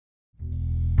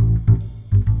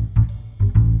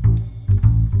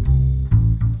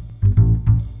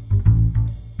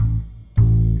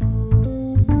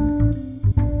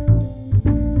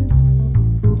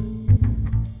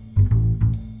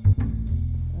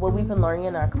What we've been learning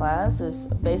in our class is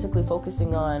basically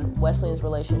focusing on Wesleyan's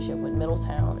relationship with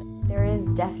Middletown. There is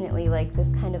definitely like this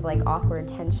kind of like awkward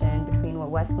tension between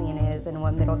what Wesleyan is and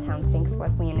what Middletown thinks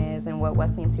Wesleyan is and what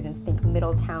Wesleyan students think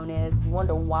Middletown is. You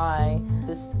wonder why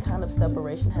this kind of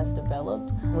separation has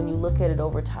developed. When you look at it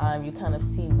over time, you kind of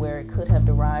see where it could have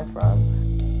derived from.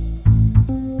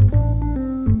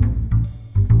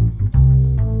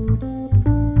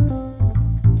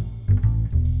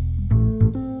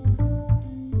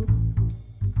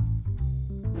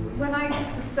 When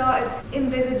I started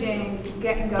envisaging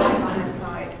getting going on this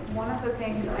site, one of the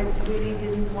things I really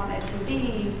didn't want it to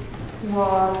be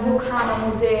was we'll come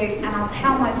and we'll dig and I'll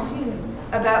tell my students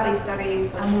about these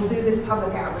studies and we'll do this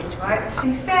public outreach, right?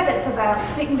 Instead, it's about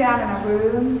sitting down in a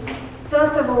room,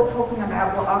 first of all talking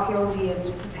about what archaeology is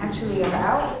potentially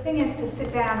about. The thing is to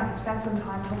sit down and spend some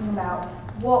time talking about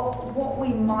what we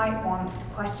might want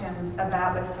questions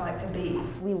about this site to be.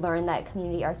 We learned that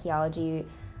community archaeology,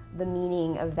 the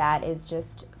meaning of that is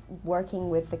just working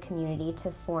with the community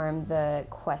to form the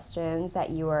questions that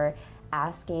you are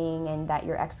asking and that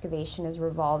your excavation is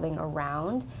revolving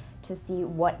around, to see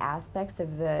what aspects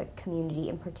of the community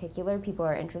in particular people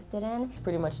are interested in. It's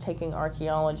pretty much taking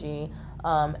archaeology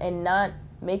and not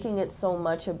making it so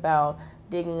much about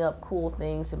digging up cool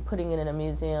things and putting it in a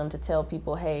museum to tell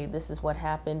people, hey, this is what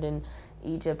happened in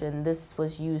Egypt and this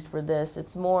was used for this.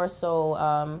 It's more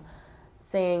so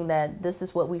saying that this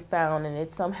is what we found and it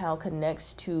somehow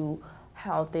connects to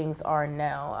how things are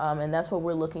now. And that's what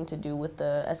we're looking to do with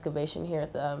the excavation here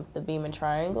at the Beman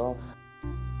Triangle.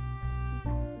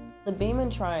 The Beman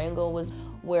Triangle was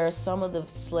where some of the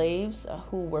slaves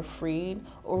who were freed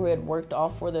or who had worked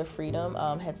off for their freedom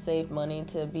had saved money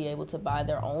to be able to buy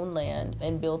their own land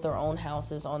and build their own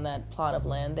houses on that plot of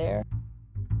land there.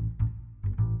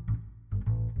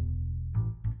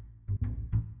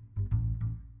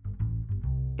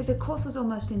 The course was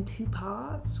almost in 2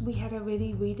 parts. We had a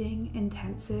really reading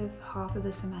intensive half of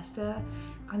the semester,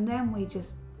 and then we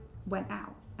just went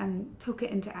out and took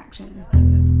it into action.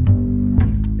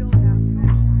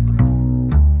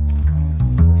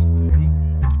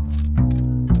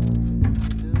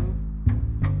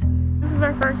 This is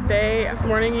our first day. This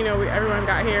morning, everyone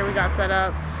got here, we got set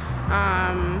up.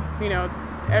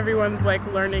 Everyone's like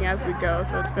learning as we go,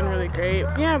 so it's been really great.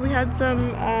 Yeah, we had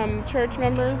some church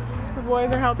members. The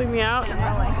boys are helping me out.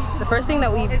 The first thing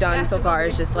that we've done so far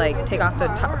is just like take off the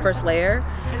first layer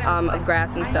of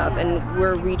grass and stuff, and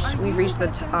we've reached the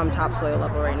topsoil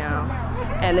level right now.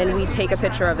 And then we take a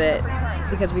picture of it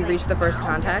because we've reached the first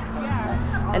context,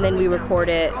 and then we record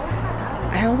it.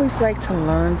 I always like to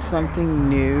learn something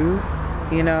new.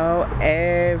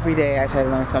 Every day I try to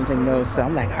learn something new. So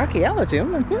I'm like, archaeology,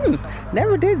 I'm like,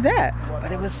 never did that.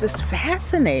 But it was just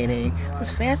fascinating. It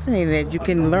was fascinating that you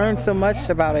can learn so much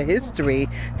about a history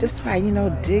just by,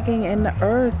 digging in the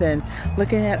earth and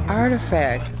looking at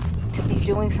artifacts. To be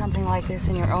doing something like this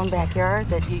in your own backyard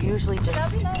that you usually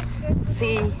just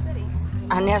see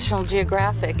on National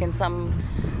Geographic in some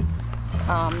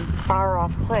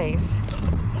far-off place,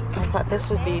 I thought this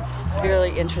would be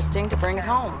really interesting to bring it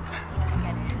home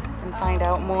and find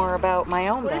out more about my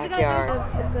own backyard.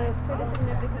 It's a pretty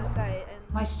significant site.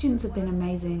 My students have been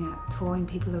amazing at touring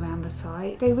people around the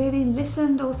site. They really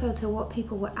listened also to what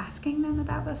people were asking them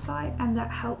about the site, and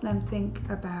that helped them think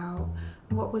about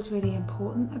what was really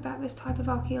important about this type of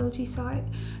archaeology site,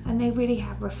 and they really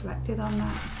have reflected on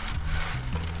that.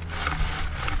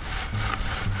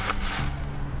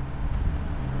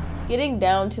 Getting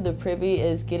down to the privy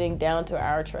is getting down to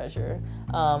our treasure,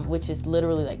 which is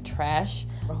literally like trash.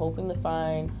 We're hoping to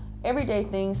find everyday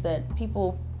things that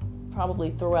people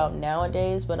probably throw out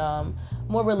nowadays, but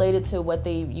more related to what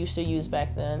they used to use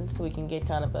back then, so we can get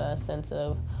kind of a sense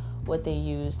of what they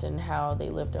used and how they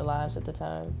lived their lives at the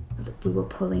time. We were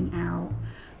pulling out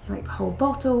like whole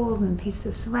bottles and pieces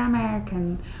of ceramic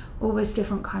and all this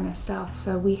different kind of stuff.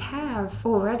 So we have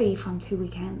already from 2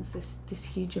 weekends this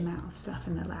huge amount of stuff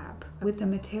in the lab. With the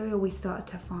material we started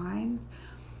to find,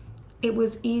 it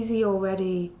was easy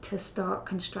already to start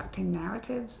constructing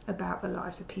narratives about the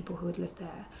lives of people who had lived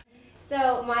there.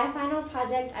 So my final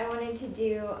project I wanted to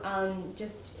do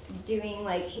just doing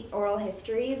like oral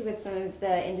histories with some of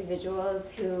the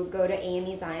individuals who go to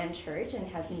AME Zion Church and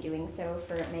have been doing so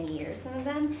for many years, some of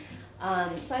them.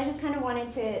 So I just kind of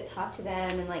wanted to talk to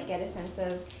them and like get a sense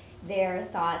of their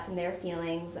thoughts and their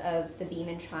feelings of the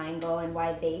Beman Triangle and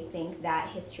why they think that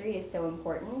history is so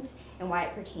important and why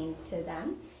it pertains to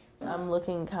them. I'm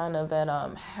looking kind of at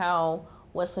how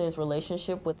Wesleyan's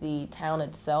relationship with the town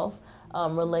itself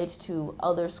relates to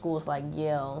other schools like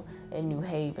Yale and New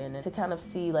Haven, and to kind of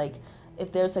see like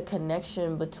if there's a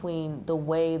connection between the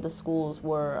way the schools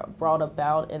were brought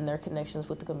about and their connections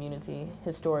with the community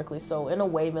historically. So in a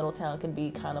way, Middletown can be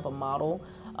kind of a model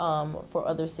for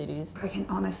other cities. I can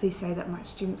honestly say that my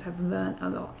students have learned a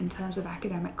lot in terms of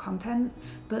academic content,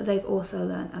 but they've also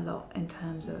learned a lot in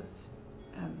terms of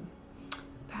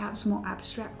perhaps more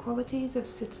abstract qualities of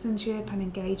citizenship and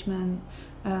engagement,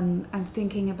 and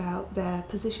thinking about their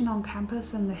position on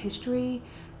campus and the history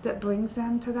that brings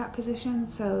them to that position.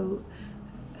 So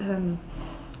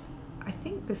I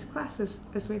think this class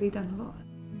has really done a lot.